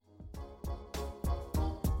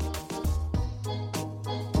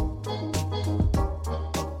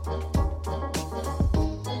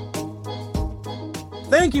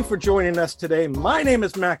Thank you for joining us today. My name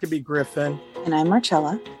is Maccabee Griffin. And I'm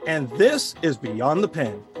Marcella. And this is Beyond the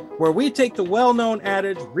Pen, where we take the well-known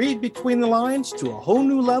adage, read between the lines, to a whole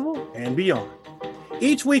new level and beyond.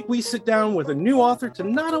 Each week we sit down with a new author to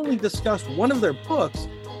not only discuss one of their books,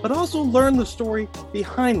 but also learn the story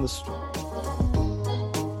behind the story.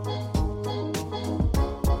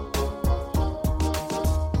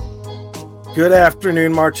 Good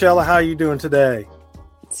afternoon, Marcella. How are you doing today?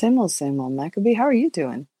 Same old, Maccabee. How are you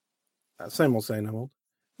doing? Same old.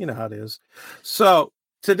 You know how it is. So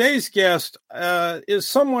today's guest is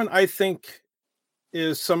someone I think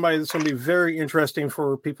is somebody that's going to be very interesting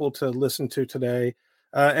for people to listen to today.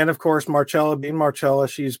 And of course, Marcella, being Marcella,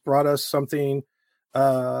 she's brought us something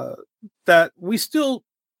that we still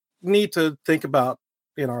need to think about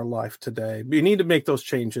in our life today. We need to make those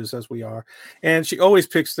changes as we are. And she always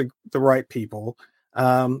picks the right people.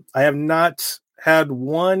 I have not had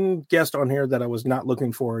one guest on here that I was not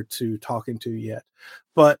looking forward to talking to yet.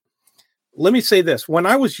 But let me say this. When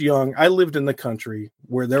I was young, I lived in the country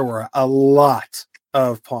where there were a lot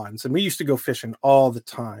of ponds, and we used to go fishing all the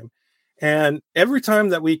time. And every time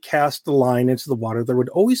that we cast the line into the water, there would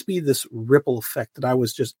always be this ripple effect that I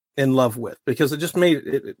was just in love with, because it just made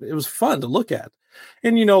it was fun to look at.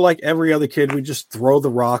 And, you know, like every other kid, we just throw the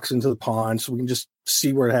rocks into the pond so we can just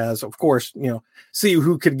see where it has. Of course, you know, see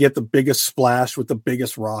who could get the biggest splash with the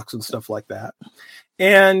biggest rocks and stuff like that.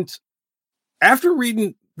 And after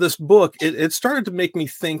reading this book, it started to make me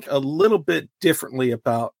think a little bit differently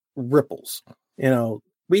about ripples. You know,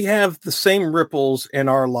 we have the same ripples in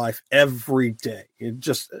our life every day, in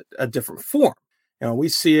just a different form. You know, we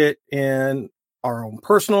see it in our own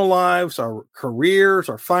personal lives, our careers,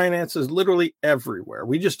 our finances, literally everywhere.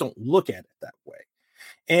 We just don't look at it that way.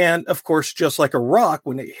 And of course, just like a rock,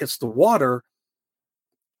 when it hits the water,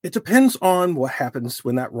 it depends on what happens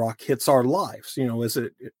when that rock hits our lives. You know, is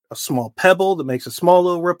it a small pebble that makes a small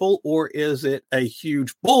little ripple, or is it a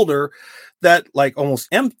huge boulder that like almost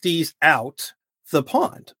empties out the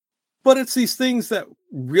pond? But it's these things that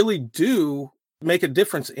really do make a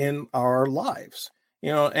difference in our lives.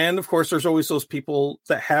 You know, and of course, there's always those people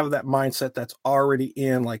that have that mindset that's already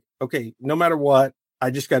in, like, okay, no matter what, I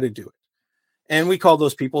just got to do it. And we call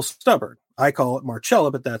those people stubborn. I call it Marcella,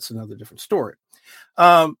 but that's another different story.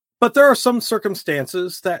 But there are some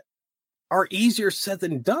circumstances that are easier said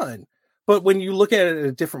than done. But when you look at it in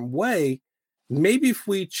a different way, maybe if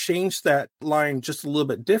we change that line just a little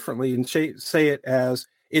bit differently and say it as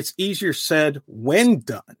it's easier said when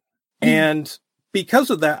done. Mm-hmm. And because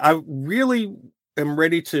of that, I really am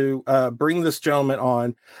ready to bring this gentleman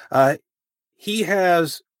on. He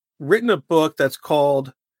has written a book that's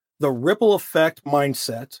called The Ripple Effect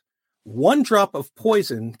Mindset. One drop of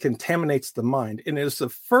poison contaminates the mind. And it is the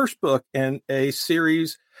first book in a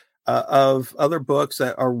series of other books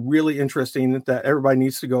that are really interesting that everybody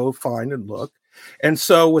needs to go find and look. And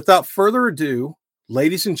so without further ado,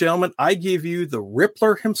 ladies and gentlemen, I give you the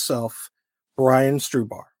Rippler himself, Brian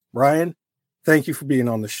Schrubhar. Brian, thank you for being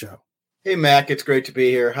on the show. Hey, Mac, it's great to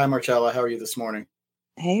be here. Hi, Marcella. How are you this morning?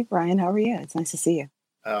 Hey, Brian. How are you? It's nice to see you.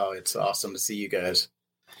 Oh, it's awesome to see you guys.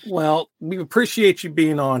 Well, we appreciate you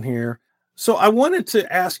being on here. So I wanted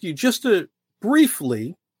to ask you just to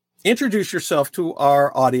briefly introduce yourself to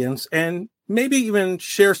our audience and maybe even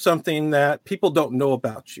share something that people don't know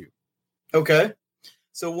about you. Okay.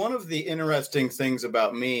 So one of the interesting things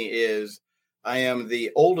about me is I am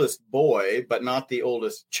the oldest boy, but not the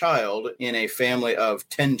oldest child in a family of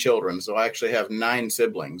 10 children. So I actually have 9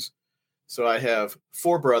 siblings. So I have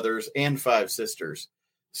 4 brothers and 5 sisters.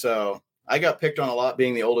 So I got picked on a lot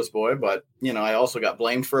being the oldest boy, but, you know, I also got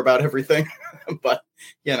blamed for about everything. But,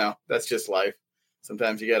 you know, that's just life.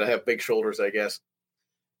 Sometimes you got to have big shoulders, I guess.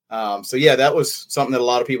 So, yeah, that was something that a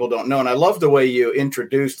lot of people don't know. And I love the way you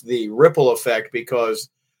introduced the ripple effect,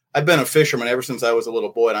 because I've been a fisherman ever since I was a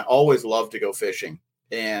little boy, and I always loved to go fishing.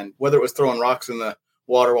 And whether it was throwing rocks in the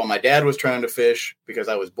water while my dad was trying to fish because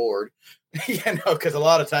I was bored, you know, because a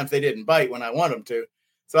lot of times they didn't bite when I wanted them to.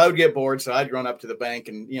 So I would get bored. So I'd run up to the bank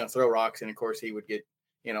and, you know, throw rocks. And of course he would get,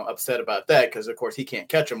 you know, upset about that because, of course, he can't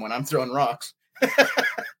catch them when I'm throwing rocks.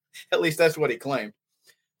 At least that's what he claimed.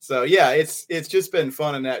 So, yeah, it's just been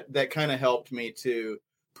fun. And that kind of helped me to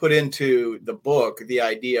put into the book the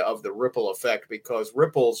idea of the ripple effect, because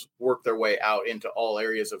ripples work their way out into all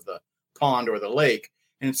areas of the pond or the lake.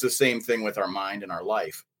 And it's the same thing with our mind and our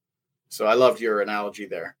life. So I loved your analogy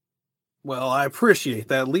there. Well, I appreciate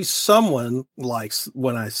that. At least someone likes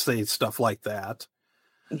when I say stuff like that.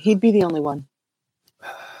 He'd be the only one.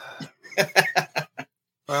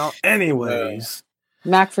 Well, anyways.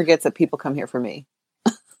 Mac forgets that people come here for me.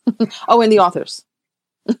 Oh, and the authors.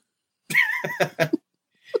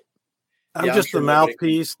 I'm Yeah, I'm just the sure nobody can.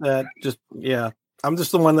 mouthpiece that just, yeah, I'm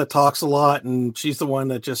just the one that talks a lot, and she's the one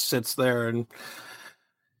that just sits there, and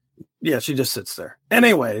yeah, she just sits there.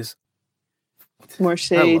 Anyways, More I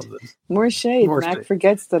shade. love this. More shade. More Mac shade.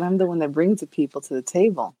 forgets that I'm the one that brings the people to the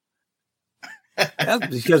table. That's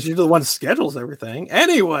because you're the one that schedules everything.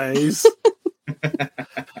 Anyways,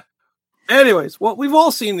 well, we've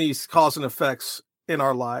all seen these cause and effects in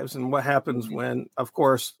our lives, and what happens when, of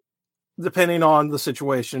course, depending on the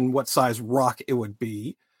situation, what size rock it would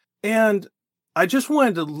be. And I just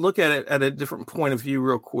wanted to look at it at a different point of view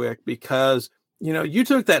real quick, because, you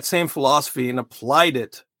took that same philosophy and applied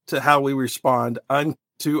it to how we respond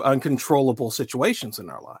to uncontrollable situations in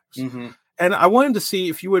our lives. Mm-hmm. And I wanted to see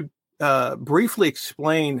if you would briefly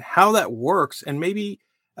explain how that works, and maybe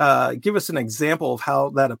give us an example of how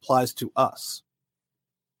that applies to us.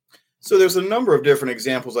 So there's a number of different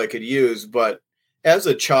examples I could use, but as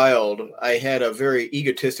a child, I had a very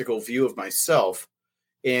egotistical view of myself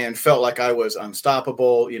and felt like I was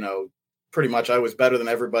unstoppable. Pretty much I was better than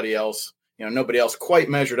everybody else. Nobody else quite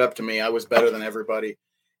measured up to me. I was better than everybody.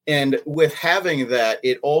 And with having that,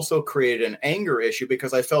 it also created an anger issue,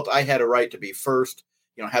 because I felt I had a right to be first,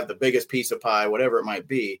 have the biggest piece of pie, whatever it might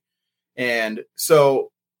be. And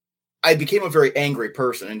so I became a very angry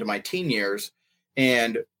person into my teen years,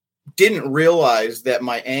 and didn't realize that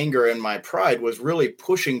my anger and my pride was really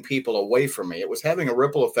pushing people away from me. It was having a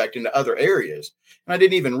ripple effect into other areas. And I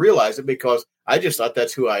didn't even realize it, because I just thought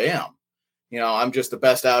that's who I am. I'm just the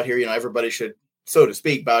best out here. Everybody should, so to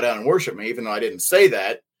speak, bow down and worship me, even though I didn't say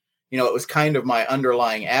that. It was kind of my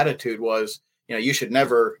underlying attitude was, you should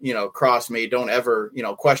never, cross me. Don't ever,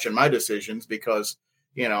 question my decisions, because,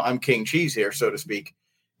 I'm king cheese here, so to speak.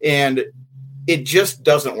 And it just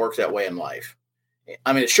doesn't work that way in life.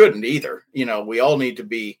 I mean, it shouldn't either. We all need to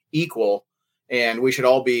be equal, and we should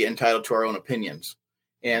all be entitled to our own opinions.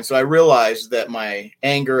 And so I realized that my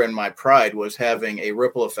anger and my pride was having a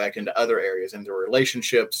ripple effect into other areas, into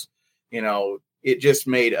relationships. It just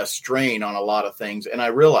made a strain on a lot of things. And I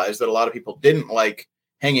realized that a lot of people didn't like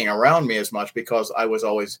hanging around me as much, because I was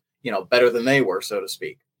always, better than they were, so to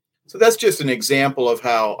speak. So that's just an example of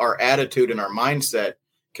how our attitude and our mindset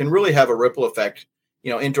can really have a ripple effect,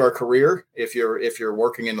 into our career, if you're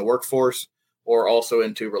working in the workforce, or also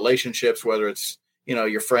into relationships, whether it's,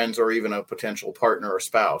 your friends or even a potential partner or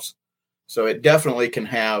spouse. So it definitely can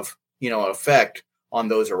have, an effect on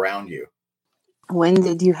those around you. When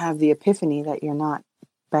did you have the epiphany that you're not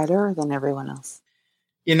better than everyone else?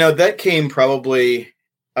 That came probably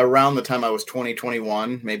around the time I was 20,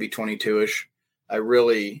 21, maybe 22-ish. I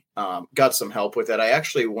really got some help with that. I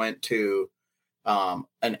actually went to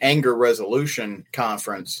an anger resolution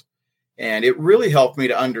conference, and it really helped me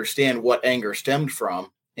to understand what anger stemmed from,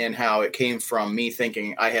 and how it came from me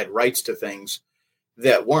thinking I had rights to things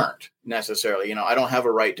that weren't necessarily. I don't have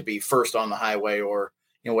a right to be first on the highway, or,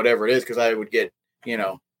 whatever it is, because I would get,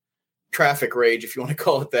 traffic rage, if you want to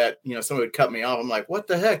call it that. Somebody would cut me off. I'm like, what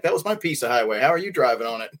the heck? That was my piece of highway. How are you driving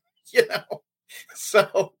on it?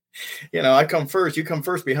 So, I come first, you come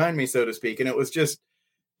first behind me, so to speak. And it was just,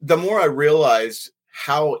 the more I realized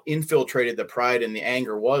how infiltrated the pride and the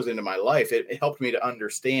anger was into my life, it helped me to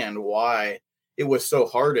understand why it was so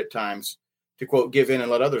hard at times to, quote, give in and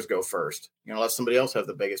let others go first, let somebody else have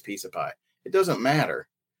the biggest piece of pie. It doesn't matter.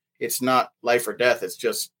 It's not life or death. It's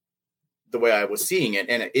just the way I was seeing it.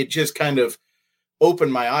 And it just kind of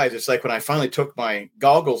opened my eyes. It's like when I finally took my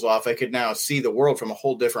goggles off, I could now see the world from a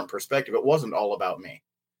whole different perspective. It wasn't all about me.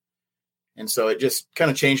 And so it just kind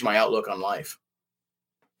of changed my outlook on life.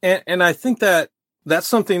 And I think that's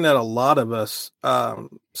something that a lot of us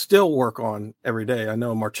still work on every day. I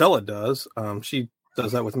know Marcella does. She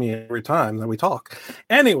does that with me every time that we talk.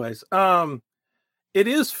 Anyways, it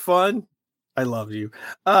is fun. I love you.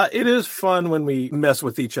 It is fun when we mess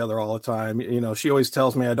with each other all the time. She always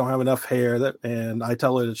tells me I don't have enough hair, and I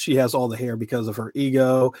tell her that she has all the hair because of her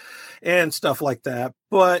ego and stuff like that.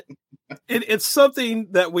 But it's something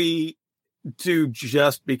that we do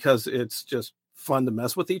just because it's just fun to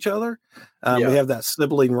mess with each other. We have that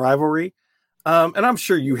sibling rivalry. And I'm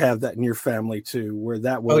sure you have that in your family too, where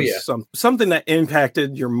that was something that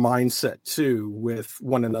impacted your mindset too with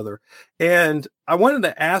one another. And I wanted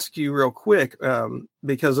to ask you real quick,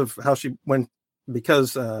 because of how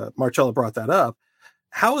because Marcella brought that up.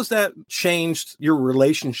 How has that changed your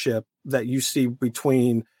relationship that you see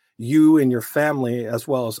between you and your family as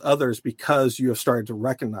well as others, because you have started to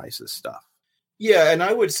recognize this stuff? Yeah. And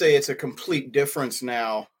I would say it's a complete difference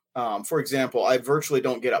now. For example, I virtually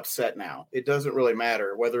don't get upset now. It doesn't really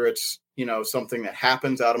matter whether it's, something that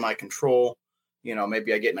happens out of my control.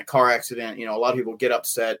 Maybe I get in a car accident. A lot of people get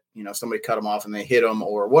upset, somebody cut them off and they hit them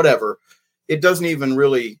or whatever. it doesn't even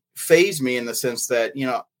really faze me in the sense that,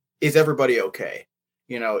 is everybody okay?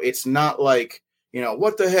 It's not like,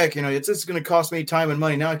 what the heck, it's going to cost me time and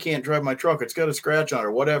money. Now I can't drive my truck. It's got a scratch on it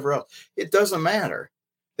or whatever else. It doesn't matter.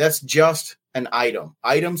 That's just an item.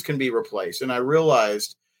 Items can be replaced. And I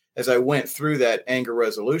realized as I went through that anger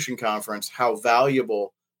resolution conference, how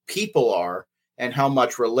valuable people are and how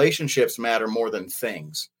much relationships matter more than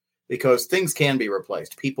things, because things can be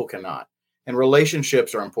replaced. People cannot. And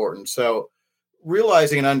relationships are important. So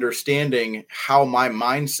realizing and understanding how my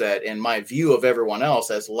mindset and my view of everyone else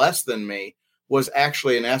as less than me was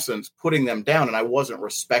actually, in essence, putting them down, and I wasn't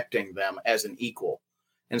respecting them as an equal.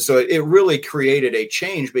 And so it really created a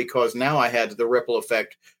change, because now I had the ripple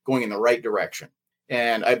effect going in the right direction.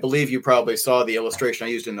 And I believe you probably saw the illustration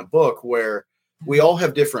I used in the book where we all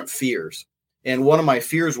have different fears. And one of my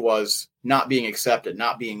fears was not being accepted,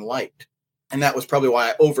 not being liked. And that was probably why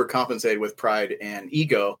I overcompensated with pride and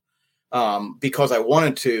ego, because I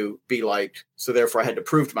wanted to be liked. So therefore I had to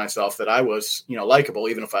prove to myself that I was, likable,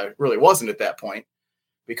 even if I really wasn't at that point,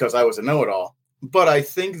 because I was a know-it-all. But I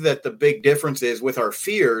think that the big difference is with our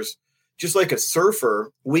fears, just like a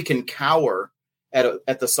surfer, we can cower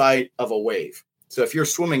at the sight of a wave. So if you're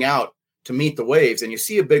swimming out to meet the waves and you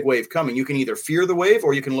see a big wave coming, you can either fear the wave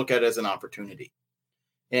or you can look at it as an opportunity.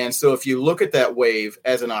 And so if you look at that wave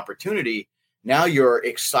as an opportunity, now you're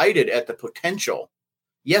excited at the potential.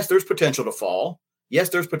 Yes, there's potential to fall. Yes,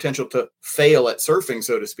 there's potential to fail at surfing,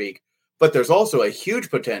 so to speak. But there's also a huge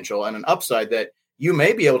potential and an upside that you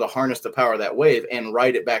may be able to harness the power of that wave and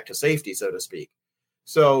ride it back to safety, so to speak.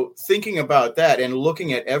 So thinking about that and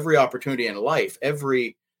looking at every opportunity in life,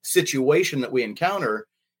 every situation that we encounter,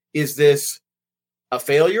 is this a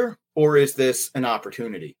failure or is this an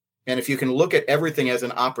opportunity? And if you can look at everything as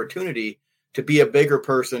an opportunity to be a bigger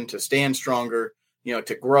person, to stand stronger,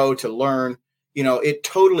 to grow, to learn, it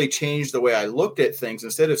totally changed the way I looked at things.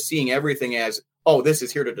 Instead of seeing everything as, oh, this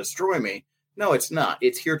is here to destroy me. No, it's not.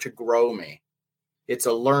 It's here to grow me. It's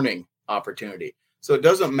a learning opportunity. So it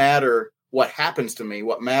doesn't matter what happens to me.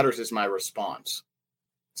 What matters is my response.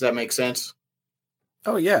 Does that make sense?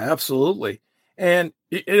 Oh, yeah, absolutely. And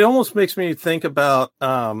it almost makes me think about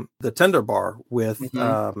the Tender Bar with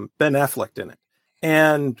Ben Affleck in it.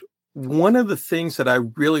 And one of the things that I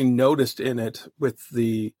really noticed in it with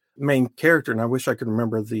the main character, and I wish I could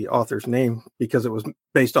remember the author's name because it was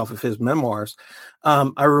based off of his memoirs.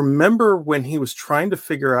 I remember when he was trying to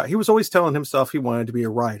figure out, he was always telling himself he wanted to be a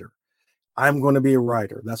writer. I'm going to be a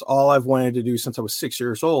writer. That's all I've wanted to do since I was 6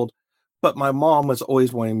 years old. But my mom was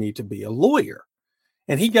always wanting me to be a lawyer.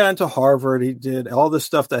 And he got into Harvard. He did all the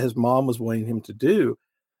stuff that his mom was wanting him to do.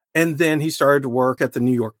 And then he started to work at the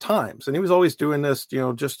New York Times. And he was always doing this,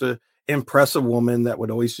 just to impress a woman that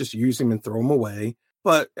would always just use him and throw him away.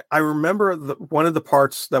 But I remember one of the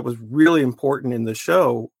parts that was really important in the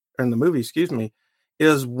show, in the movie,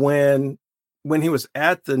 is when he was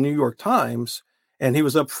at the New York Times and he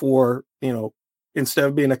was up for, instead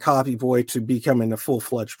of being a copy boy to becoming a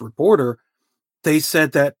full-fledged reporter, they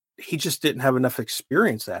said that he just didn't have enough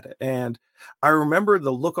experience at it. And I remember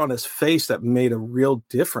the look on his face that made a real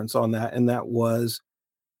difference on that. And that was,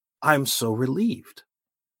 I'm so relieved,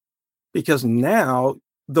 because now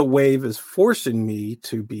the wave is forcing me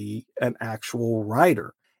to be an actual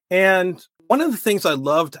writer. And one of the things I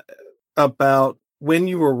loved about when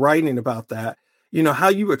you were writing about that, how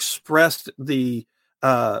you expressed the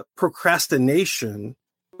procrastination,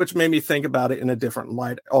 which made me think about it in a different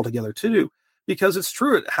light altogether too, because it's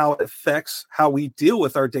true how it affects how we deal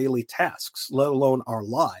with our daily tasks, let alone our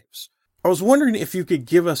lives. I was wondering if you could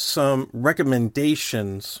give us some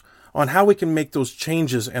recommendations on how we can make those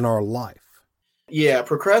changes in our life. Yeah,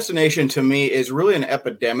 procrastination to me is really an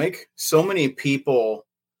epidemic. So many people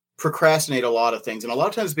procrastinate a lot of things, and a lot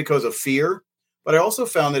of times because of fear. But I also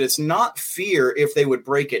found that it's not fear if they would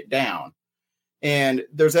break it down. And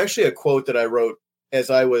there's actually a quote that I wrote as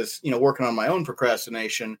I was, working on my own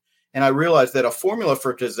procrastination. And I realized that a formula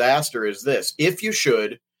for disaster is this: if you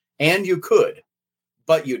should and you could,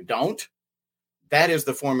 but you don't, that is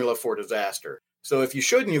the formula for disaster. So if you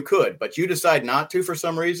should and you could, but you decide not to for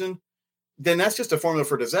some reason, then that's just a formula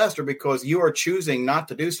for disaster, because you are choosing not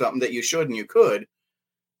to do something that you should and you could.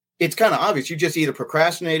 It's kind of obvious. You just either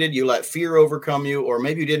procrastinated, you let fear overcome you, or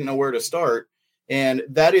maybe you didn't know where to start. And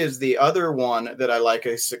that is the other one that I like.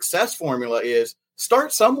 A success formula is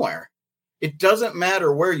start somewhere. It doesn't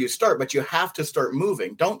matter where you start, but you have to start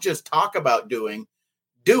moving. Don't just talk about doing,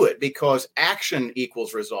 do it, because action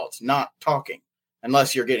equals results, not talking.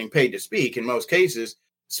 Unless you're getting paid to speak. In most cases,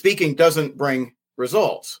 speaking doesn't bring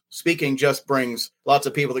results. Speaking just brings lots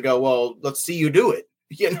of people to go, well, let's see you do it,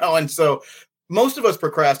 And so most of us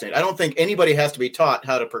procrastinate. I don't think anybody has to be taught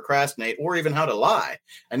how to procrastinate or even how to lie.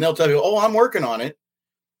 And they'll tell you, oh, I'm working on it.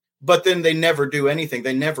 But then they never do anything.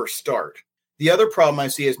 They never start. The other problem I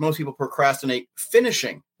see is most people procrastinate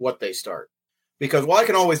finishing what they start because, well, I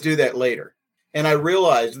can always do that later. And I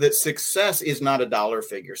realized that success is not a dollar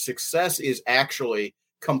figure. Success is actually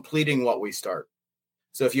completing what we start.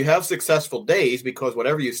 So if you have successful days because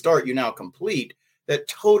whatever you start, you now complete, that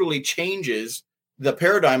totally changes the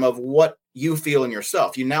paradigm of what you feel in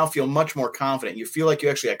yourself. You now feel much more confident. You feel like you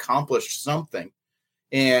actually accomplished something.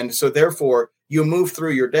 And so therefore you move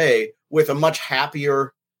through your day with a much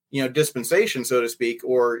happier, dispensation, so to speak,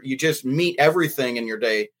 or you just meet everything in your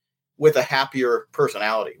day with a happier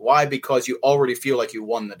personality. Why? Because you already feel like you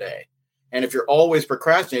won the day. And if you're always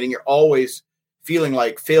procrastinating, you're always feeling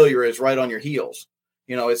like failure is right on your heels.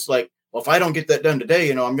 It's like, well, if I don't get that done today,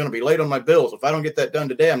 I'm going to be late on my bills. If I don't get that done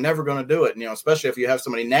today, I'm never going to do it. And, especially if you have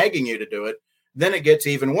somebody nagging you to do it, then it gets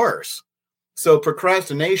even worse. So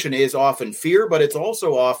procrastination is often fear, but it's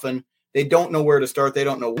also often they don't know where to start. They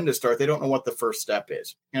don't know when to start. They don't know what the first step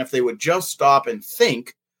is. And if they would just stop and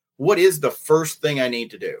think, what is the first thing I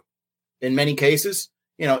need to do? In many cases,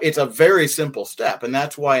 it's a very simple step. And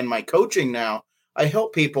that's why in my coaching now, I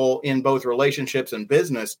help people in both relationships and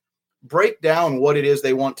business break down what it is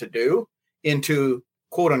they want to do into,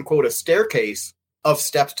 quote unquote, a staircase of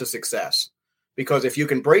steps to success. Because if you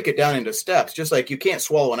can break it down into steps, just like you can't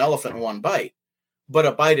swallow an elephant in one bite, but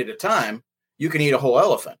a bite at a time, you can eat a whole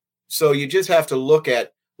elephant. So you just have to look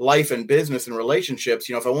at life and business and relationships.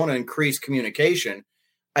 If I want to increase communication,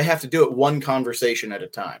 I have to do it one conversation at a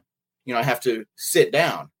time. I have to sit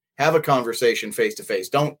down, have a conversation face to face.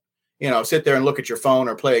 Don't, sit there and look at your phone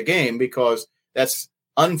or play a game, because that's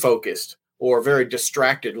unfocused or very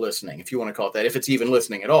distracted listening, if you want to call it that, if it's even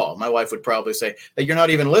listening at all. My wife would probably say that you're not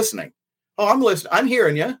even listening. Oh, I'm listening. I'm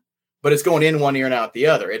hearing you, but it's going in one ear and out the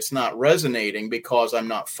other. It's not resonating because I'm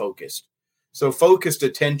not focused. So focused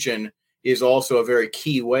attention is also a very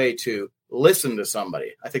key way to listen to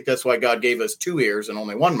somebody. I think that's why God gave us 2 ears and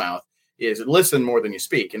only 1 mouth, is listen more than you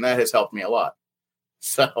speak. And that has helped me a lot.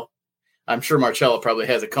 So I'm sure Marcella probably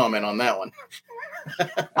has a comment on that one.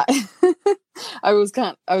 I was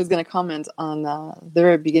going to comment on the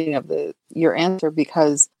very beginning of your answer,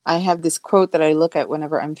 because I have this quote that I look at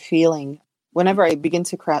whenever I begin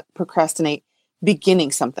to procrastinate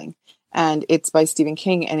beginning something. And it's by Stephen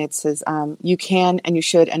King. And it says, you can and you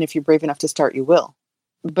should. And if you're brave enough to start, you will.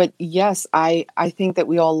 But yes, I think that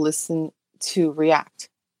we all listen to react,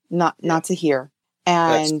 not to hear.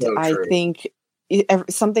 And so I think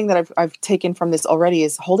something that I've taken from this already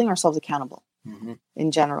is holding ourselves accountable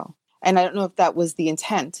in general. And I don't know if that was the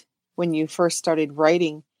intent when you first started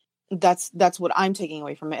writing. That's what I'm taking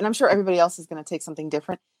away from it. And I'm sure everybody else is going to take something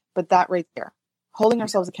different, but that right there, holding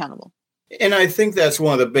ourselves accountable. And I think that's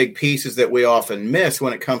one of the big pieces that we often miss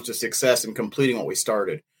when it comes to success and completing what we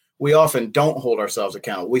started. We often don't hold ourselves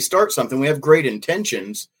accountable. We start something, we have great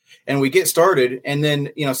intentions, and we get started, and then,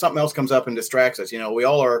 something else comes up and distracts us. We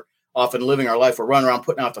all are often living our life. We're running around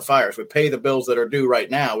putting out the fires. We pay the bills that are due right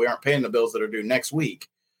now. We aren't paying the bills that are due next week.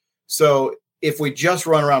 So if we just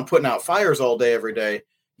run around putting out fires all day, every day,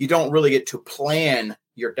 you don't really get to plan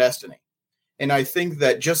your destiny. And I think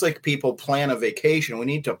that just like people plan a vacation, we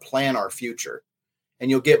need to plan our future, and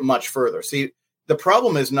you'll get much further. See, the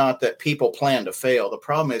problem is not that people plan to fail. The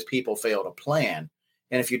problem is people fail to plan.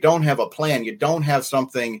 And if you don't have a plan, you don't have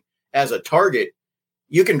something as a target,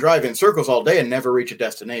 you can drive in circles all day and never reach a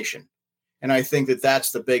destination. And I think that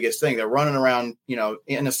that's the biggest thing. They're running around,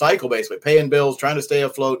 in a cycle, basically paying bills, trying to stay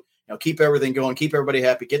afloat, keep everything going, keep everybody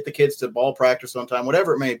happy, get the kids to ball practice on time,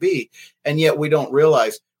 whatever it may be. And yet we don't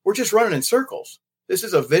realize we're just running in circles. This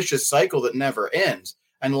is a vicious cycle that never ends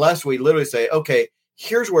unless we literally say, okay,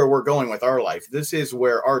 here's where we're going with our life. This is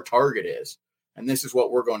where our target is, and this is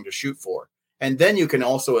what we're going to shoot for. And then you can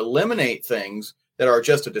also eliminate things that are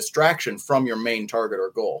just a distraction from your main target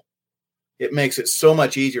or goal. It makes it so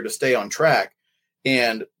much easier to stay on track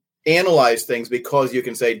and analyze things, because you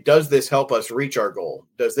can say, does this help us reach our goal?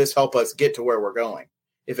 Does this help us get to where we're going?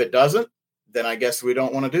 If it doesn't, then I guess we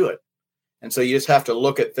don't want to do it. And so you just have to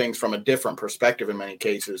look at things from a different perspective in many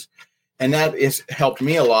cases. And that has helped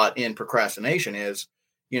me a lot in procrastination is,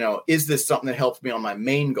 is this something that helps me on my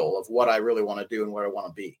main goal of what I really want to do and where I want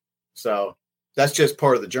to be? So that's just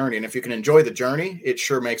part of the journey. And if you can enjoy the journey, it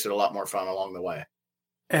sure makes it a lot more fun along the way.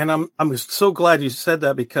 And I'm so glad you said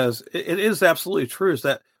that, because it is absolutely true, is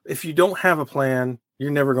that if you don't have a plan, you're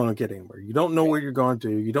never going to get anywhere. You don't know what you're going to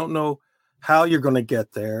do. You don't know how you're going to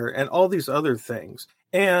get there and all these other things.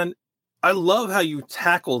 And I love how you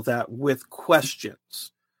tackle that with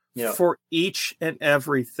questions. for each and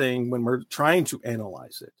everything when we're trying to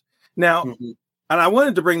analyze it. Now, Mm-hmm. and I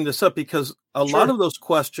wanted to bring this up because a Sure. lot of those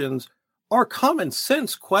questions are common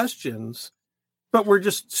sense questions, but we're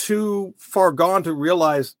just too far gone to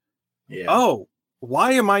realize, oh,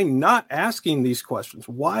 why am I not asking these questions?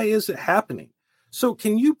 Why is it happening? So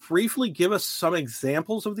can you briefly give us some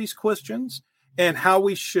examples of these questions and how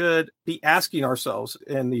we should be asking ourselves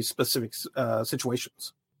in these specific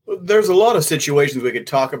situations? There's a lot of situations we could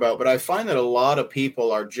talk about, but I find that a lot of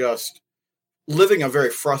people are just living a very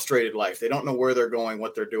frustrated life. They don't know where they're going,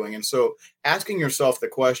 what they're doing. And so asking yourself the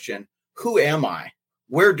question, who am I?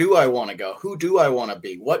 Where do I want to go? Who do I want to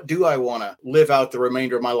be? What do I want to live out the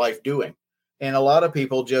remainder of my life doing? And a lot of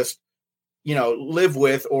people just, live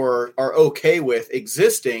with or are okay with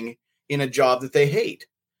existing in a job that they hate.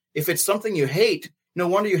 If it's something you hate, no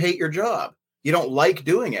wonder you hate your job. You don't like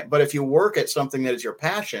doing it. But if you work at something that is your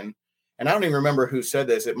passion, and I don't even remember who said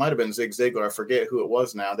this, it might have been Zig Ziglar, I forget who it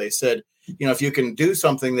was now. They said, if you can do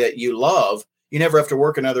something that you love, you never have to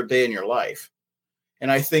work another day in your life.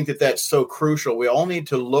 And I think that that's so crucial. We all need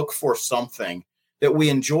to look for something that we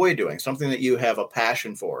enjoy doing, something that you have a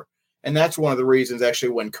passion for. And that's one of the reasons, actually,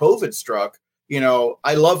 when COVID struck,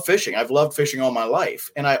 I love fishing. I've loved fishing all my life.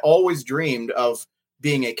 And I always dreamed of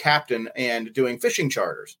being a captain and doing fishing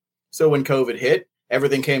charters. So when COVID hit,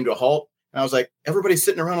 everything came to a halt. And I was like, everybody's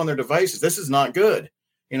sitting around on their devices. This is not good.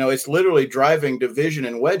 It's literally driving division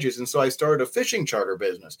and wedges. And so I started a fishing charter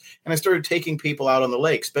business. And I started taking people out on the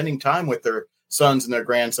lake, spending time with their sons and their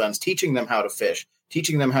grandsons, teaching them how to fish,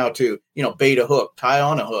 teaching them how to, bait a hook, tie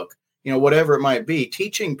on a hook, whatever it might be,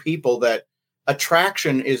 teaching people that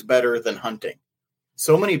attraction is better than hunting.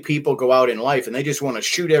 So many people go out in life and they just want to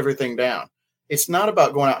shoot everything down. It's not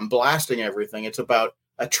about going out and blasting everything. It's about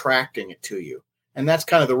attracting it to you. And that's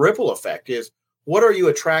kind of the ripple effect is, what are you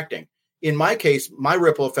attracting? In my case, my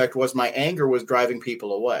ripple effect was my anger was driving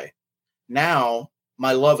people away. Now,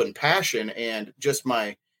 my love and passion and just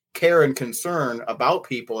my care and concern about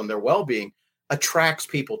people and their well-being attracts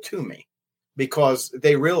people to me because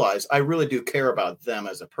they realize I really do care about them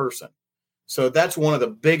as a person. So that's one of the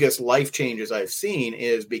biggest life changes I've seen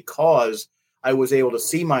is because I was able to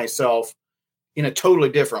see myself in a totally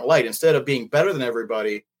different light. Instead of being better than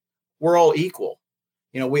everybody, we're all equal.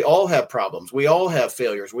 We all have problems. We all have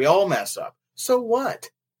failures. We all mess up. So what?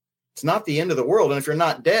 It's not the end of the world. And if you're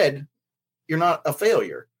not dead, you're not a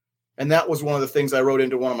failure. And that was one of the things I wrote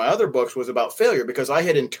into one of my other books was about failure because I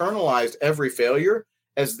had internalized every failure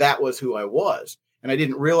as that was who I was. And I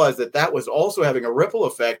didn't realize that that was also having a ripple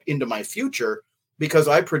effect into my future because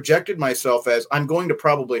I projected myself as I'm going to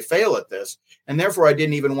probably fail at this. And therefore, I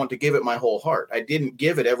didn't even want to give it my whole heart. I didn't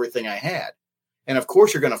give it everything I had. And of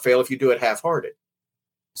course, you're going to fail if you do it half-hearted.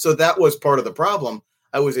 So that was part of the problem.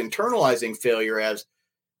 I was internalizing failure as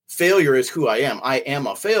failure is who I am. I am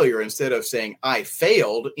a failure instead of saying I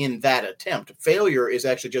failed in that attempt. Failure is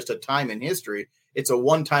actually just a time in history. It's a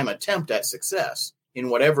one-time attempt at success in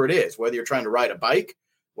whatever it is, whether you're trying to ride a bike,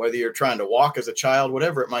 whether you're trying to walk as a child,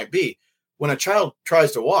 whatever it might be. When a child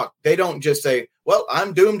tries to walk, they don't just say, well,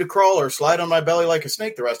 I'm doomed to crawl or slide on my belly like a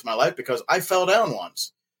snake the rest of my life because I fell down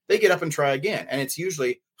once. They get up and try again. And it's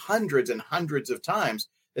usually hundreds and hundreds of times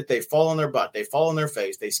that they fall on their butt, they fall on their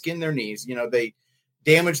face, they skin their knees, they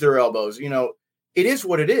damage their elbows. It is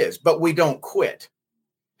what it is, but we don't quit.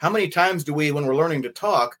 How many times do we, when we're learning to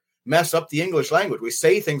talk, mess up the English language? We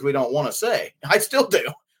say things we don't want to say. I still do.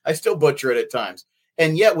 I still butcher it at times.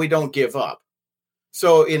 And yet we don't give up.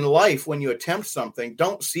 So in life, when you attempt something,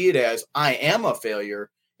 don't see it as I am a failure.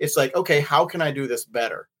 It's like, okay, how can I do this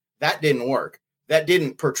better? That didn't work. That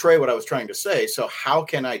didn't portray what I was trying to say. So how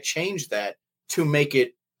can I change that to make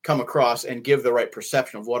it come across and give the right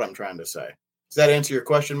perception of what I'm trying to say? Does that answer your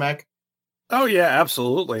question, Mac? Oh yeah,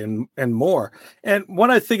 absolutely. And more. And what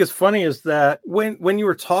I think is funny is that when you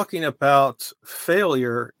were talking about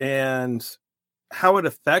failure and how it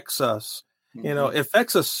affects us, it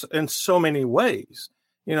affects us in so many ways.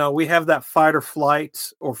 We have that fight or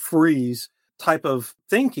flight or freeze type of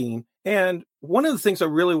thinking. And one of the things I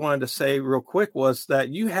really wanted to say real quick was that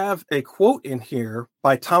you have a quote in here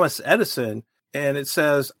by Thomas Edison, and it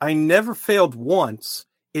says, I never failed once.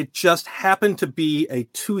 It just happened to be a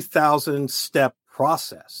 2,000 step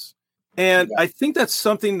process. And I think that's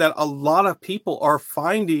something that a lot of people are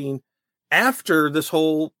finding after this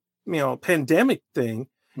whole, pandemic thing.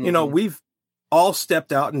 We've all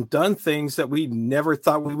stepped out and done things that we never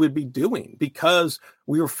thought we would be doing because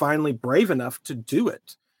we were finally brave enough to do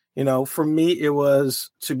it. For me, it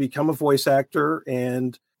was to become a voice actor,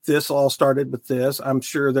 and this all started with this. I'm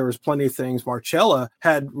sure there was plenty of things Marcella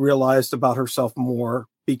had realized about herself more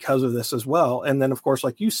because of this as well. And then, of course,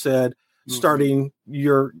 like you said, starting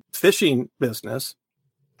your fishing business.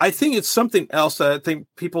 I think it's something else that I think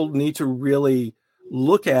people need to really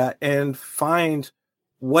look at and find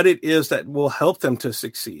what it is that will help them to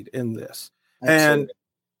succeed in this. Absolutely. And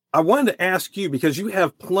I wanted to ask you, because you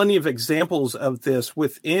have plenty of examples of this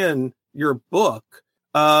within your book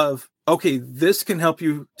of, okay, this can help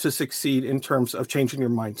you to succeed in terms of changing your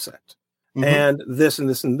mindset and this and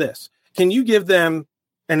this and this. Can you give them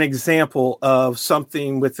an example of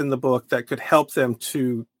something within the book that could help them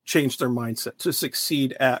to change their mindset, to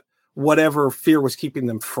succeed at whatever fear was keeping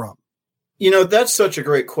them from? That's such a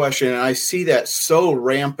great question. And I see that so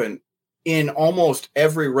rampant in almost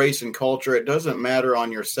every race and culture. It doesn't matter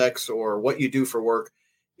on your sex or what you do for work.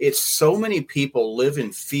 It's so many people live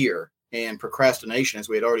in fear and procrastination, as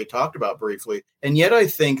we had already talked about briefly. And yet I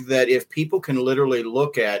think that if people can literally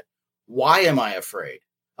look at, why am I afraid?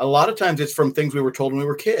 A lot of times it's from things we were told when we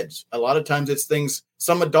were kids. A lot of times it's things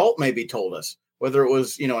some adult maybe told us, whether it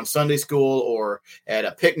was, in Sunday school or at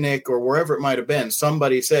a picnic or wherever it might have been.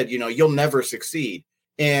 Somebody said, you'll never succeed.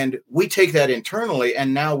 And we take that internally,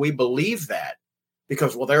 and now we believe that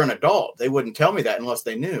because, well, they're an adult. They wouldn't tell me that unless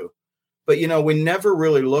they knew. But, we never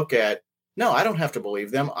really look at, no, I don't have to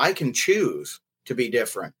believe them. I can choose to be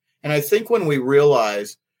different. And I think when we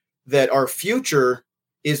realize that our future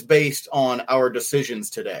is based on our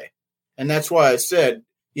decisions today. And that's why I said,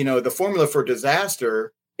 the formula for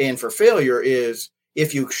disaster and for failure is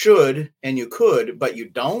if you should and you could, but you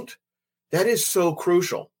don't. That is so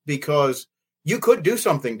crucial because you could do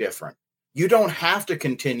something different. You don't have to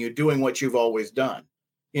continue doing what you've always done.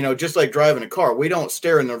 Just like driving a car, we don't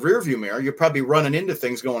stare in the rearview mirror. You're probably running into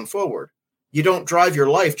things going forward. You don't drive your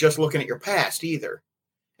life just looking at your past either.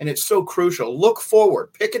 And it's so crucial. Look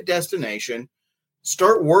forward, pick a destination,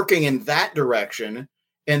 start working in that direction.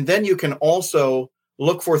 And then you can also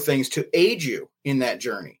look for things to aid you in that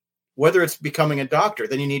journey. Whether it's becoming a doctor,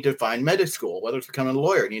 then you need to find medical school. Whether it's becoming a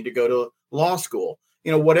lawyer, you need to go to law school.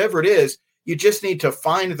 Whatever it is, you just need to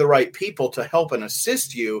find the right people to help and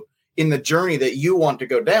assist you in the journey that you want to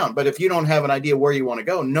go down. But if you don't have an idea where you want to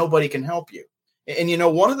go, nobody can help you. And,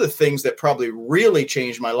 one of the things that probably really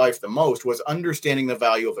changed my life the most was understanding the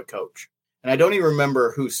value of a coach. And I don't even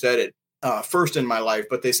remember who said it first in my life,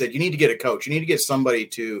 but they said, you need to get a coach. You need to get somebody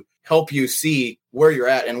to help you see where you're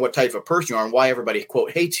at and what type of person you are and why everybody,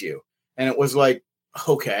 quote, hates you. And it was like,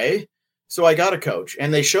 okay. So I got a coach,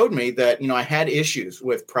 and they showed me that, I had issues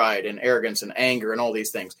with pride and arrogance and anger and all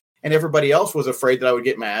these things. And everybody else was afraid that I would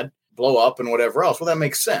get mad, blow up and whatever else. Well, that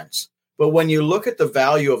makes sense. But when you look at the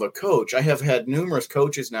value of a coach, I have had numerous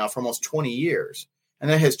coaches now for almost 20 years, and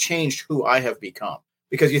that has changed who I have become.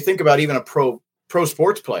 Because you think about even a pro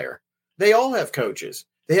sports player, they all have coaches.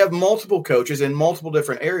 They have multiple coaches in multiple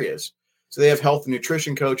different areas. So they have health and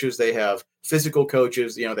nutrition coaches. They have physical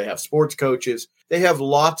coaches. They have sports coaches. They have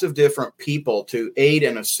lots of different people to aid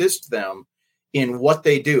and assist them in what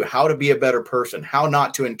they do, how to be a better person, how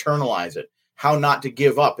not to internalize it, how not to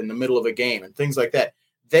give up in the middle of a game and things like that.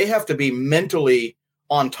 They have to be mentally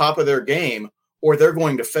on top of their game or they're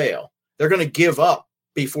going to fail. They're going to give up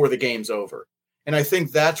before the game's over. And I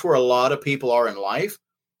think that's where a lot of people are in life.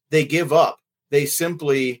 They give up. They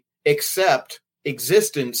simply accept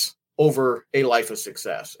existence over a life of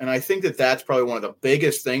success. And I think that that's probably one of the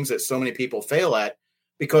biggest things that so many people fail at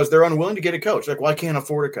because they're unwilling to get a coach. Like, well, I can't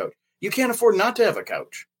afford a coach. You can't afford not to have a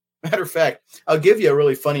coach. Matter of fact, I'll give you a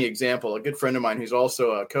really funny example. A good friend of mine who's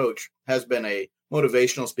also a coach has been a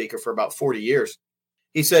motivational speaker for about 40 years.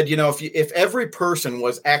 He said, if every person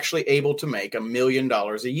was actually able to make $1 million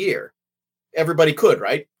a year, everybody could,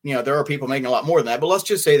 right? There are people making a lot more than that, but let's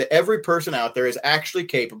just say that every person out there is actually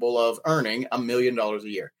capable of earning $1 million a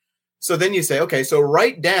year. So then you say, okay, so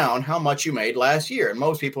write down how much you made last year. And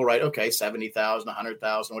most people write, okay, 70,000,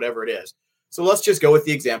 100,000, whatever it is. So let's just go with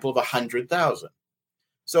the example of 100,000.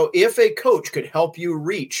 So if a coach could help you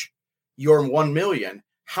reach your 1 million,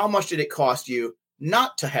 how much did it cost you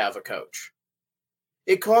not to have a coach?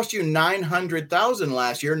 It cost you 900,000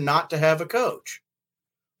 last year not to have a coach.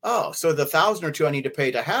 Oh, so the 1,000 or 2 I need to pay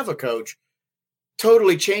to have a coach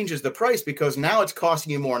totally changes the price because now it's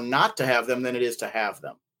costing you more not to have them than it is to have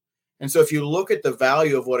them. And so if you look at the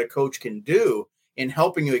value of what a coach can do in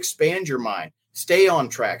helping you expand your mind, stay on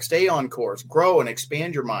track, stay on course, grow and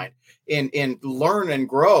expand your mind, and learn and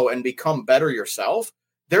grow and become better yourself,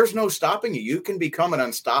 there's no stopping you. You can become an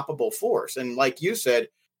unstoppable force. And like you said,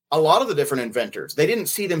 a lot of the different inventors, they didn't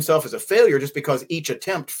see themselves as a failure just because each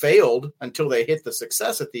attempt failed until they hit the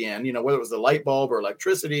success at the end, whether it was the light bulb or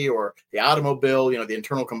electricity or the automobile, the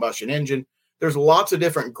internal combustion engine. There's lots of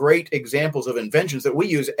different great examples of inventions that we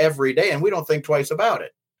use every day, and we don't think twice about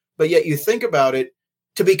it. But yet you think about it,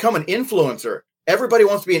 to become an influencer, everybody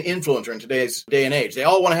wants to be an influencer in today's day and age. They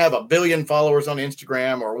all want to have 1 billion followers on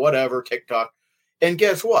Instagram or whatever, TikTok. And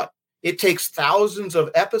guess what? It takes thousands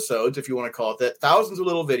of episodes, if you want to call it that, thousands of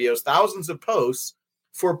little videos, thousands of posts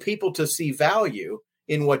for people to see value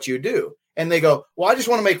in what you do. And they go, well, I just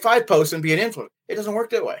want to make 5 posts and be an influencer. It doesn't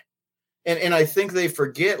work that way. And I think they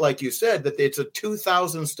forget, like you said, that it's a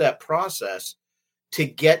 2,000-step process to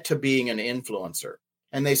get to being an influencer.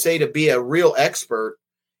 And they say to be a real expert,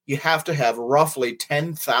 you have to have roughly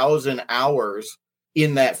 10,000 hours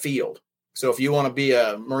in that field. So if you want to be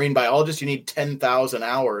a marine biologist, you need 10,000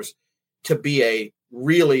 hours to be a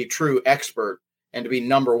really true expert and to be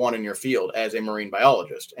number one in your field as a marine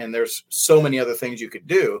biologist. And there's so many other things you could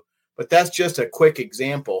do, but that's just a quick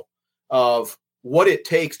example of what it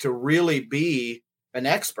takes to really be an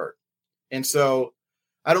expert. And so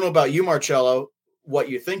I don't know about you, Marcello, what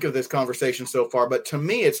you think of this conversation so far, but to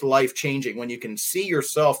me, it's life-changing when you can see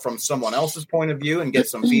yourself from someone else's point of view and get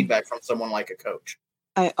some feedback from someone like a coach.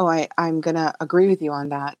 I'm going to agree with you on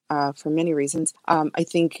that for many reasons. I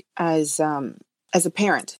think as a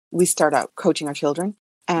parent, we start out coaching our children,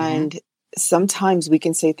 and sometimes we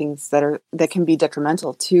can say things that can be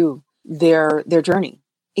detrimental to their journey.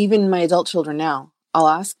 Even my adult children now, I'll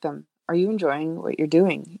ask them, are you enjoying what you're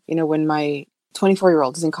doing? You know, when my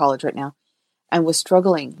 24-year-old is in college right now and was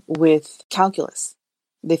struggling with calculus,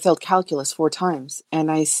 they failed calculus 4 times. And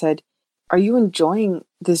I said, are you enjoying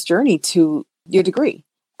this journey to your degree?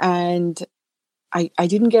 And I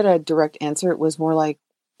didn't get a direct answer. It was more like,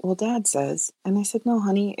 well, Dad says. And I said, no,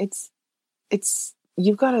 honey, it's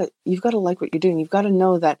you've got to like what you're doing. You've got to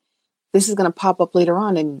know that this is going to pop up later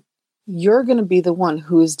on, and you're going to be the one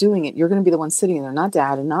who is doing it. You're going to be the one sitting there, not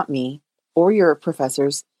Dad and not me or your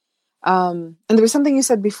professors. And there was something you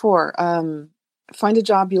said before, find a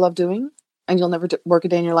job you love doing and you'll never work a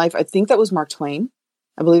day in your life. I think that was Mark Twain.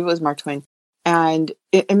 I believe it was Mark Twain. And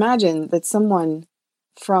imagine that someone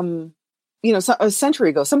from, a century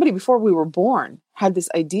ago, somebody before we were born had this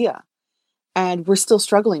idea, and we're still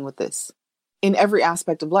struggling with this in every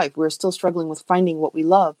aspect of life. We're still struggling with finding what we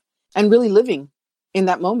love and really living in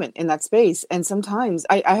that moment, in that space. And sometimes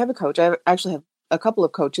I have a coach. I actually have a couple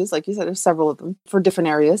of coaches, like you said, there's several of them for different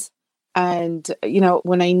areas. And,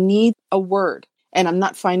 when I need a word and I'm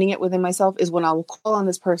not finding it within myself is when I'll call on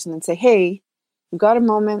this person and say, hey, you've got a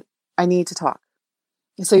moment, I need to talk.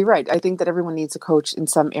 So you're right. I think that everyone needs a coach in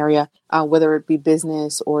some area, whether it be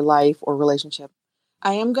business or life or relationship.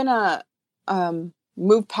 I am going to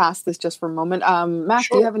move past this just for a moment. Mac,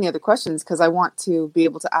 Sure. Do you have any other questions? Because I want to be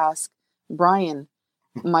able to ask Brian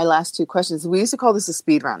my last 2 questions. We used to call this a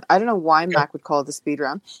speed round. I don't know why Mac would call it a speed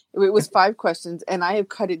round. It was 5 questions, and I have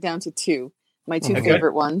cut it down to 2, my 2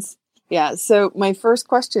 favorite ones. Yeah. So my first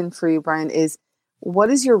question for you, Brian, is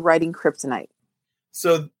what is your writing kryptonite?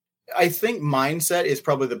 So I think mindset is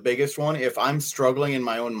probably the biggest one. If I'm struggling in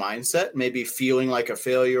my own mindset, maybe feeling like a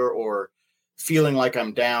failure or feeling like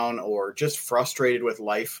I'm down or just frustrated with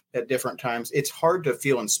life at different times, it's hard to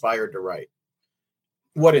feel inspired to write.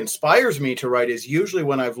 What inspires me to write is usually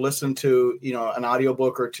when I've listened to, an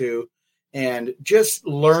audiobook or 2 and just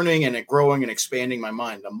learning and growing and expanding my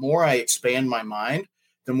mind. The more I expand my mind,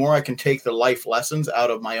 the more I can take the life lessons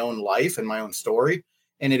out of my own life and my own story.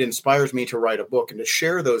 And it inspires me to write a book and to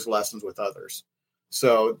share those lessons with others.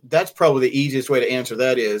 So that's probably the easiest way to answer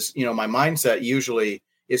that is, my mindset usually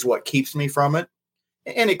is what keeps me from it.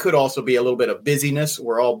 And it could also be a little bit of busyness.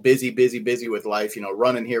 We're all busy with life,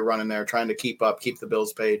 running here, running there, trying to keep up, keep the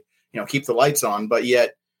bills paid, keep the lights on. But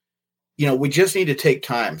yet, we just need to take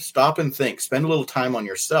time, stop and think, spend a little time on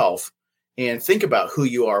yourself and think about who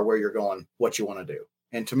you are, where you're going, what you want to do.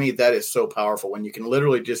 And to me, that is so powerful when you can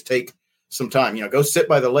literally just take some time, go sit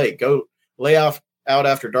by the lake, go lay out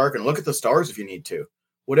after dark and look at the stars if you need to.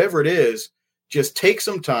 Whatever it is, just take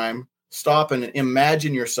some time, stop and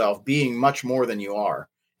imagine yourself being much more than you are.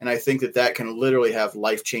 And I think that can literally have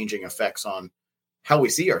life-changing effects on how we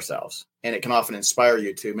see ourselves. And it can often inspire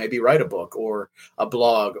you to maybe write a book or a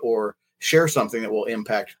blog or share something that will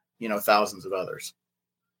impact, thousands of others.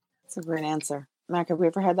 That's a great answer. Mac, have we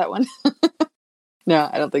ever had that one? No,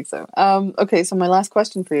 I don't think so. Okay, so my last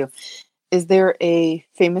question for you. Is there a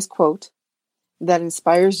famous quote that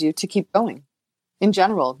inspires you to keep going in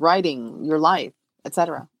general, writing, your life,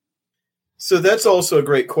 etc.? So that's also a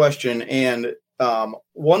great question. And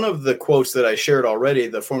one of the quotes that I shared already,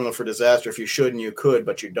 the formula for disaster, if you should and you could,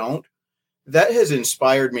 but you don't, that has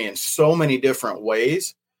inspired me in so many different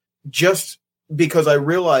ways, just because I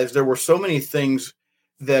realized there were so many things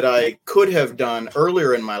that I could have done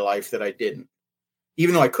earlier in my life that I didn't.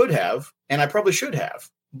 even though I could have, and I probably should have,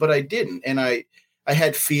 but I didn't. And I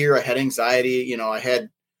had fear, I had anxiety, I had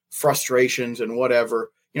frustrations and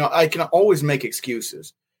whatever. I can always make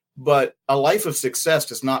excuses, but a life of success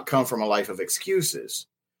does not come from a life of excuses.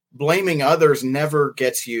 Blaming others never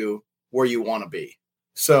gets you where you want to be.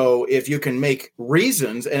 So if you can make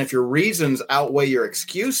reasons, and if your reasons outweigh your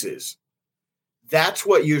excuses, that's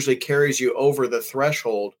what usually carries you over the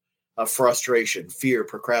threshold of frustration, fear,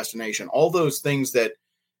 procrastination, all those things that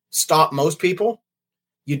stop most people.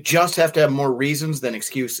 You just have to have more reasons than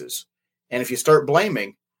excuses. And if you start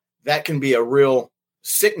blaming, that can be a real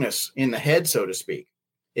sickness in the head, so to speak.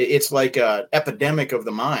 It's like an epidemic of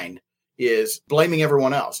the mind is blaming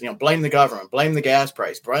everyone else. Blame the government, blame the gas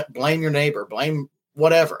price, blame your neighbor, blame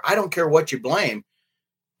whatever. I don't care what you blame.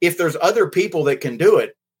 If there's other people that can do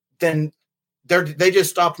it, then they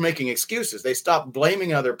just stopped making excuses. They stopped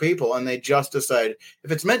blaming other people, and they just decided,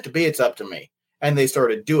 if it's meant to be, it's up to me. And they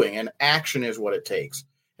started doing, and action is what it takes.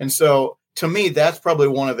 And so to me, that's probably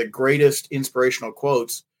one of the greatest inspirational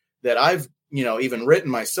quotes that I've, even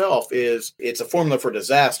written myself. Is it's a formula for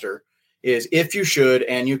disaster, is if you should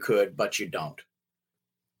and you could, but you don't.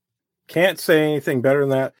 Can't say anything better than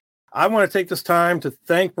that. I want to take this time to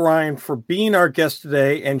thank Brian for being our guest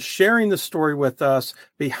today and sharing the story with us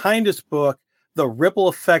behind his book, The Ripple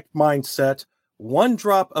Effect Mindset, One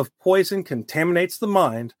Drop of Poison Contaminates the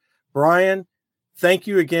Mind. Brian, thank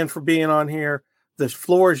you again for being on here. The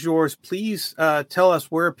floor is yours. Please tell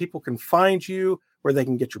us where people can find you, where they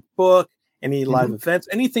can get your book, any live events,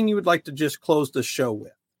 anything you would like to just close the show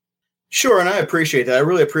with. Sure, and I appreciate that. I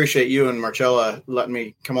really appreciate you and Marcella letting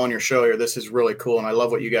me come on your show here. This is really cool, and I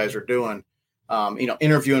love what you guys are doing.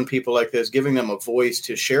 Interviewing people like this, giving them a voice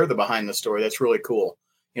to share the behind the story. That's really cool.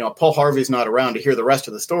 Paul Harvey's not around to hear the rest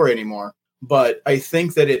of the story anymore, but I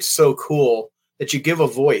think that it's so cool that you give a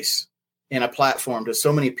voice and a platform to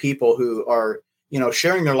so many people who are,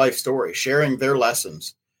 sharing their life story, sharing their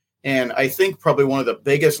lessons. And I think probably one of the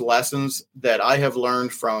biggest lessons that I have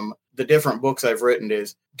learned from the different books I've written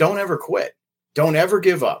is don't ever quit. Don't ever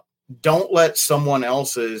give up. Don't let someone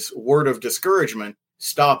else's word of discouragement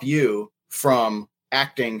stop you from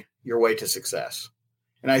acting your way to success.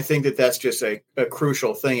 And I think that that's just a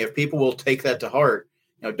crucial thing. If people will take that to heart,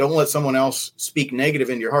 don't let someone else speak negative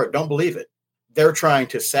into your heart. Don't believe it. They're trying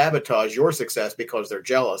to sabotage your success because they're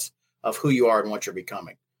jealous of who you are and what you're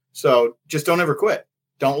becoming. So just don't ever quit.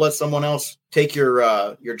 Don't let someone else take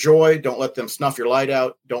your joy. Don't let them snuff your light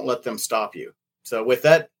out. Don't let them stop you. So with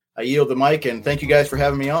that, I yield the mic, and thank you guys for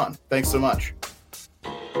having me on. Thanks so much.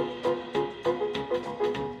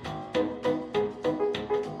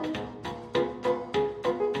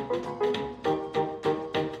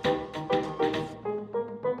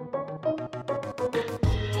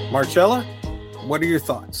 Marcella, what are your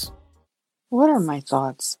thoughts? What are my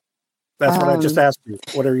thoughts? That's what I just asked you.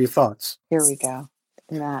 What are your thoughts? Here we go.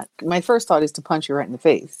 Matt, my first thought is to punch you right in the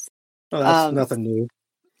face. Oh, that's nothing new.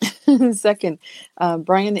 Second,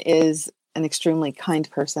 Brian is an extremely kind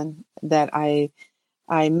person that I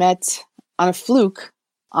met on a fluke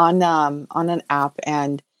on an app,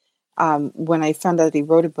 and when I found out that he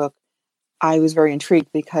wrote a book, I was very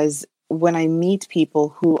intrigued because when I meet people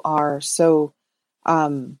who are so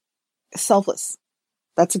selfless,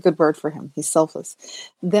 that's a good word for him. He's selfless.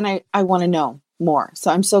 Then I want to know more.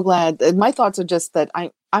 So I'm so glad. My thoughts are just that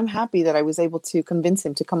I'm happy that I was able to convince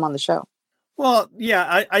him to come on the show. Well,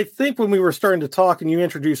 yeah, I think when we were starting to talk and you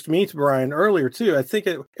introduced me to Brian earlier too, I think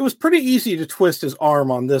it was pretty easy to twist his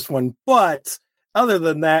arm on this one. But other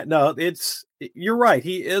than that, no, you're right.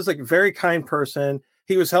 He is a very kind person.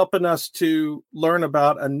 He was helping us to learn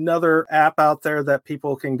about another app out there that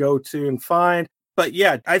people can go to and find. But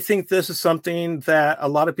yeah, I think this is something that a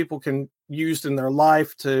lot of people can use in their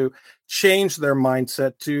life to change their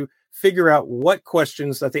mindset, to figure out what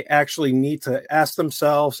questions that they actually need to ask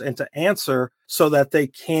themselves and to answer so that they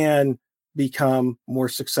can become more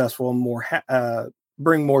successful and more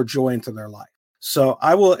bring more joy into their life. So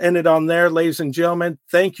I will end it on there, ladies and gentlemen.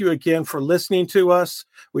 Thank you again for listening to us.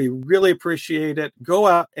 We really appreciate it. Go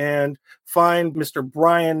out and find Mr.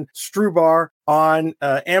 Brian Schrubhar on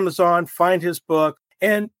Amazon, find his book,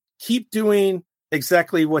 and keep doing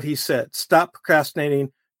exactly what he said. Stop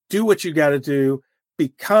procrastinating. Do what you got to do.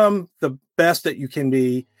 Become the best that you can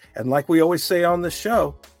be. And like we always say on this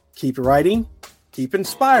show, keep writing, keep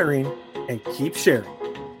inspiring, and keep sharing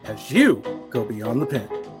as you go beyond the pen.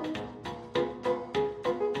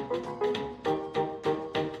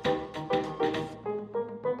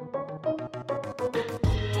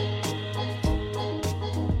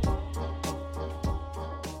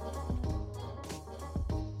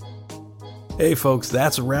 Hey folks,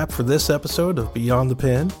 that's a wrap for this episode of Beyond the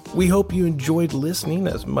Pen. We hope you enjoyed listening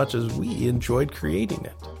as much as we enjoyed creating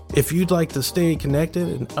it. If you'd like to stay connected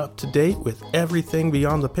and up to date with everything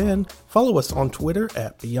Beyond the Pen, follow us on Twitter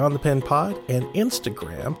at Beyond the Pen Pod and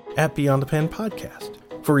Instagram at Beyond the Pen Podcast.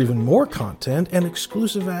 For even more content and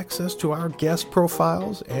exclusive access to our guest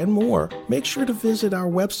profiles and more, make sure to visit our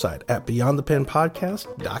website at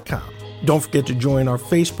beyondthepenpodcast.com. Don't forget to join our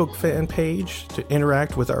Facebook fan page to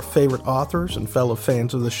interact with our favorite authors and fellow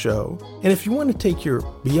fans of the show. And if you want to take your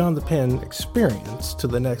Beyond the Pen experience to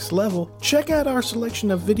the next level, check out our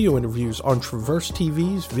selection of video interviews on Traverse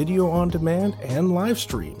TV's Video on Demand and live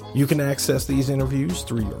stream. You can access these interviews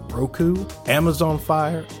through your Roku, Amazon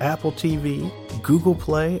Fire, Apple TV, Google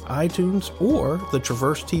Play, iTunes, or the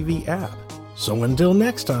Traverse TV app. So until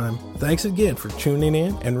next time, thanks again for tuning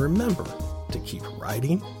in, and remember to keep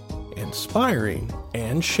writing, inspiring,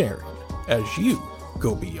 and sharing as you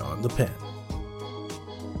go beyond the pen.